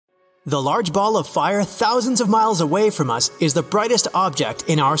The large ball of fire thousands of miles away from us is the brightest object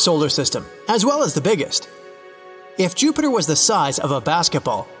in our solar system, as well as the biggest. If Jupiter was the size of a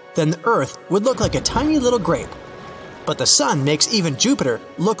basketball, then the Earth would look like a tiny little grape. But the Sun makes even Jupiter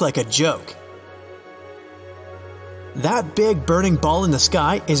look like a joke. That big burning ball in the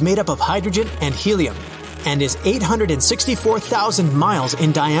sky is made up of hydrogen and helium, and is 864,000 miles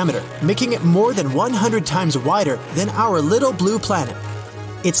in diameter, making it more than 100 times wider than our little blue planet.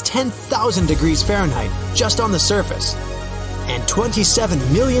 It's 10,000 degrees Fahrenheit just on the surface, and 27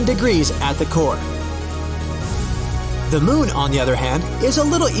 million degrees at the core. The Moon, on the other hand, is a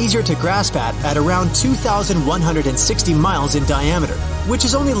little easier to grasp at around 2,160 miles in diameter, which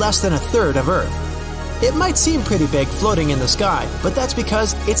is only less than a third of Earth. It might seem pretty big floating in the sky, but that's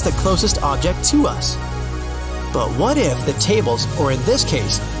because it's the closest object to us. But what if the tables, or in this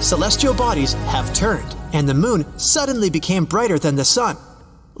case, celestial bodies, have turned, and the Moon suddenly became brighter than the Sun?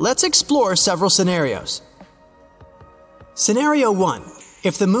 Let's explore several scenarios. Scenario 1.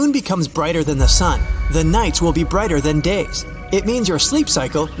 If the Moon becomes brighter than the Sun, the nights will be brighter than days. It means your sleep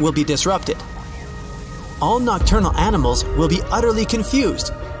cycle will be disrupted. All nocturnal animals will be utterly confused.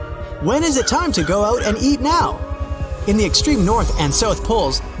 When is it time to go out and eat now? In the extreme north and south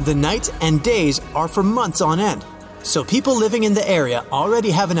poles, the nights and days are for months on end. So people living in the area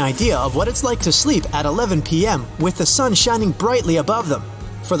already have an idea of what it's like to sleep at 11 p.m. with the sun shining brightly above them.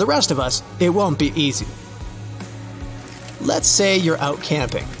 For the rest of us, it won't be easy. Let's say you're out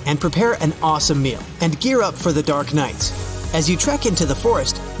camping and prepare an awesome meal and gear up for the dark nights. As you trek into the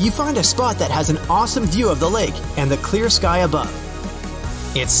forest, you find a spot that has an awesome view of the lake and the clear sky above.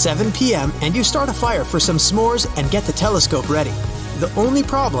 It's 7 p.m. and you start a fire for some s'mores and get the telescope ready. The only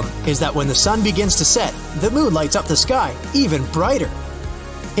problem is that when the sun begins to set, the moon lights up the sky even brighter.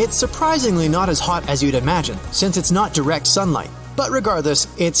 It's surprisingly not as hot as you'd imagine, since it's not direct sunlight, but regardless,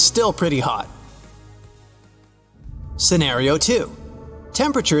 it's still pretty hot. Scenario 2.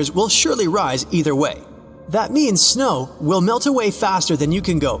 Temperatures will surely rise either way. That means snow will melt away faster than you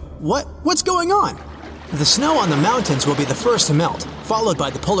can go, What's going on? The snow on the mountains will be the first to melt, followed by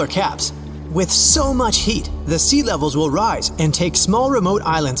the polar caps. With so much heat, the sea levels will rise and take small remote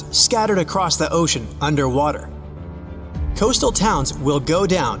islands scattered across the ocean underwater. Coastal towns will go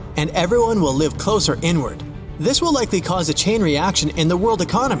down and everyone will live closer inward. This will likely cause a chain reaction in the world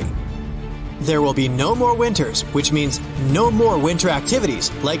economy. There will be no more winters, which means no more winter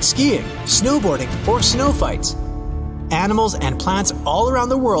activities like skiing, snowboarding, or snow fights. Animals and plants all around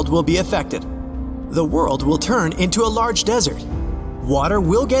the world will be affected. The world will turn into a large desert. Water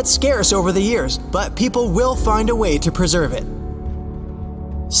will get scarce over the years, but people will find a way to preserve it.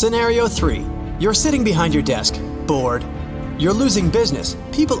 Scenario 3. You're sitting behind your desk, bored. You're losing business.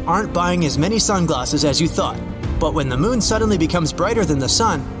 People aren't buying as many sunglasses as you thought. But when the moon suddenly becomes brighter than the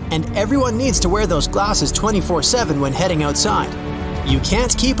sun, and everyone needs to wear those glasses 24/7 when heading outside, you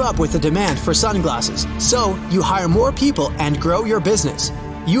can't keep up with the demand for sunglasses, so you hire more people and grow your business.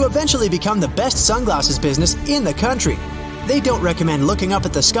 You eventually become the best sunglasses business in the country. They don't recommend looking up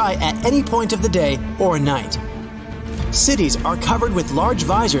at the sky at any point of the day or night. Cities are covered with large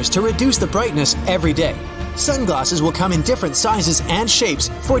visors to reduce the brightness every day. Sunglasses will come in different sizes and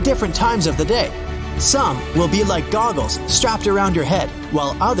shapes for different times of the day. Some will be like goggles strapped around your head,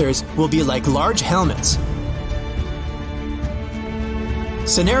 while others will be like large helmets.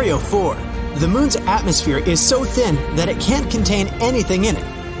 Scenario 4. The moon's atmosphere is so thin that it can't contain anything in it.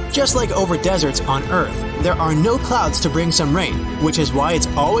 Just like over deserts on Earth, there are no clouds to bring some rain, which is why it's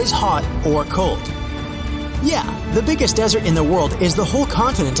always hot or cold. Yeah, the biggest desert in the world is the whole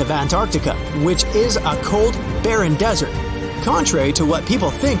continent of Antarctica, which is a cold, barren desert, contrary to what people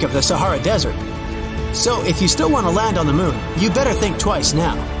think of the Sahara Desert. So if you still want to land on the moon, you better think twice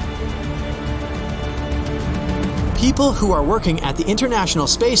now. People who are working at the International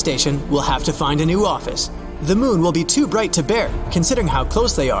Space Station will have to find a new office. The moon will be too bright to bear, considering how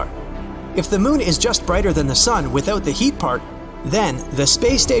close they are. If the moon is just brighter than the sun without the heat part, then the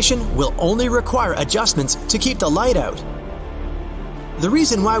space station will only require adjustments to keep the light out. The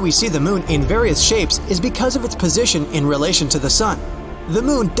reason why we see the moon in various shapes is because of its position in relation to the sun. The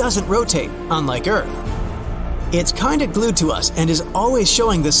moon doesn't rotate, unlike Earth. It's kinda glued to us and is always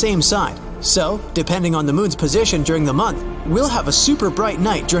showing the same side. So, depending on the moon's position during the month, we'll have a super bright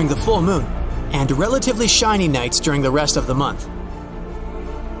night during the full moon, and relatively shiny nights during the rest of the month.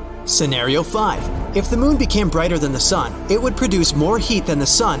 Scenario 5. If the moon became brighter than the sun, it would produce more heat than the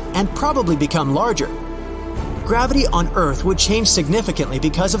sun and probably become larger. Gravity on Earth would change significantly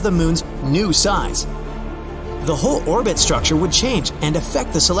because of the moon's new size. The whole orbit structure would change and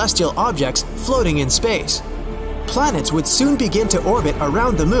affect the celestial objects floating in space. Planets would soon begin to orbit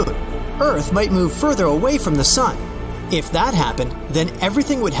around the moon, Earth might move further away from the Sun. If that happened, then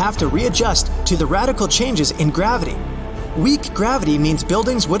everything would have to readjust to the radical changes in gravity. Weak gravity means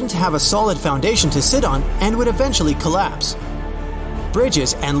buildings wouldn't have a solid foundation to sit on and would eventually collapse.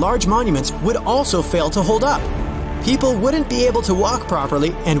 Bridges and large monuments would also fail to hold up. People wouldn't be able to walk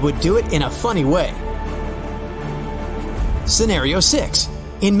properly and would do it in a funny way. Scenario 6.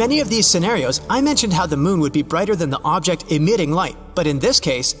 In many of these scenarios, I mentioned how the moon would be brighter than the object emitting light, but in this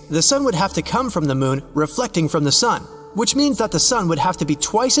case, the sun would have to come from the moon, reflecting from the sun, which means that the sun would have to be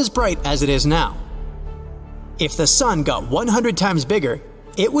twice as bright as it is now. If the sun got 100 times bigger,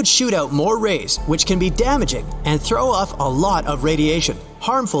 it would shoot out more rays, which can be damaging and throw off a lot of radiation,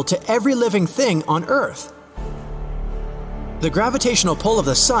 harmful to every living thing on Earth. The gravitational pull of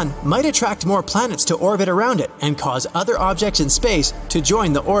the sun might attract more planets to orbit around it and cause other objects in space to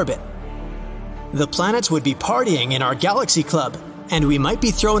join the orbit. The planets would be partying in our galaxy club, and we might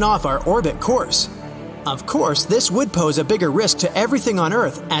be thrown off our orbit course. Of course, this would pose a bigger risk to everything on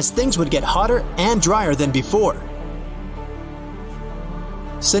Earth as things would get hotter and drier than before.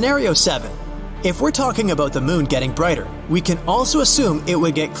 Scenario 7. If we're talking about the moon getting brighter, we can also assume it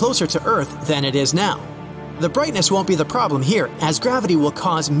would get closer to Earth than it is now. The brightness won't be the problem here, as gravity will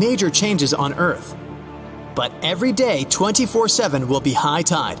cause major changes on Earth. But every day, 24/7 will be high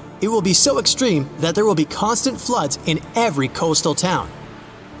tide. It will be so extreme that there will be constant floods in every coastal town.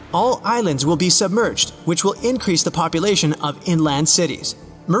 All islands will be submerged, which will increase the population of inland cities.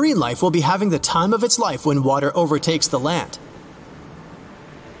 Marine life will be having the time of its life when water overtakes the land.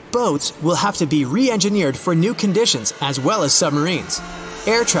 Boats will have to be re-engineered for new conditions as well as submarines.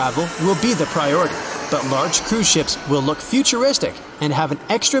 Air travel will be the priority, but large cruise ships will look futuristic and have an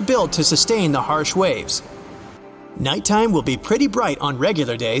extra build to sustain the harsh waves. Nighttime will be pretty bright on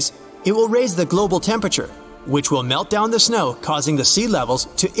regular days. It will raise the global temperature, which will melt down the snow, causing the sea levels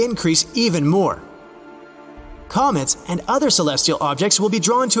to increase even more. Comets and other celestial objects will be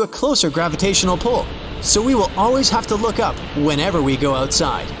drawn to a closer gravitational pull, so we will always have to look up whenever we go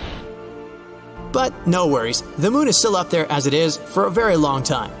outside. But no worries, the moon is still up there as it is for a very long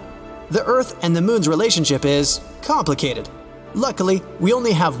time. The Earth and the moon's relationship is complicated. Luckily, we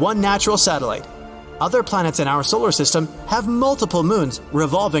only have one natural satellite. Other planets in our solar system have multiple moons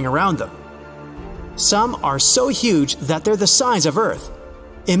revolving around them. Some are so huge that they're the size of Earth.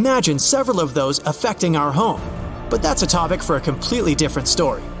 Imagine several of those affecting our home. But that's a topic for a completely different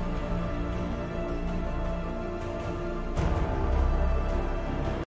story.